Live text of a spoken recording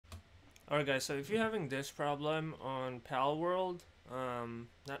Alright guys, so if you're having this problem on PALWorld,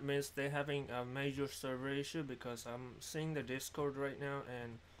 that means they're having a major server issue, because I'm seeing the Discord right now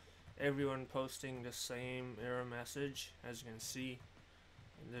and everyone posting the same error message. As you can see,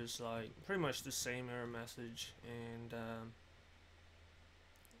 there's like pretty much the same error message, and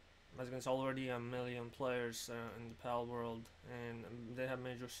as you can see, already a million players in the PALWorld, and they have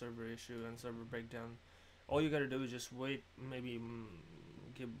major server issue and server breakdown. All you gotta do is just wait, maybe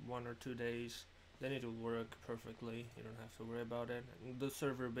give 1 or 2 days, then it will work perfectly. You don't have to worry about it. The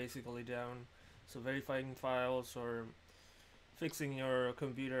server basically down, so verifying files or fixing your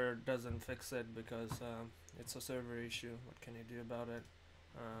computer doesn't fix it, because it's a server issue. What can you do about it?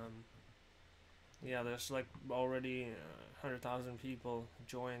 Yeah, there's like already 100,000 people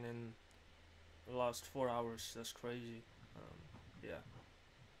join in the last 4 hours. That's crazy. Yeah,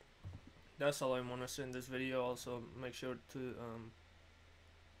 that's all I want to say in this video. Also, make sure to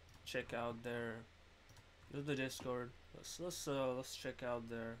check out the Discord. Let's check out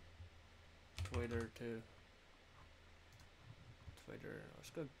their Twitter too. Twitter.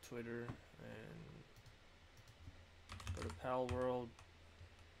 Let's go to Twitter and go to PALWorld.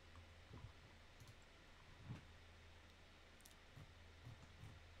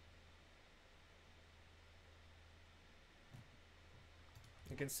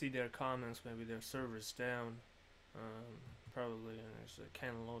 You can see their comments. Maybe their server's down. Probably, and I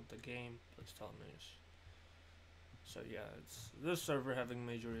can't load the game. Please tell me. So yeah, it's this server having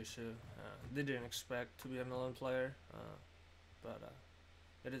major issue. They didn't expect to be a million player, but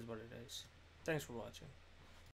it is what it is. Thanks for watching.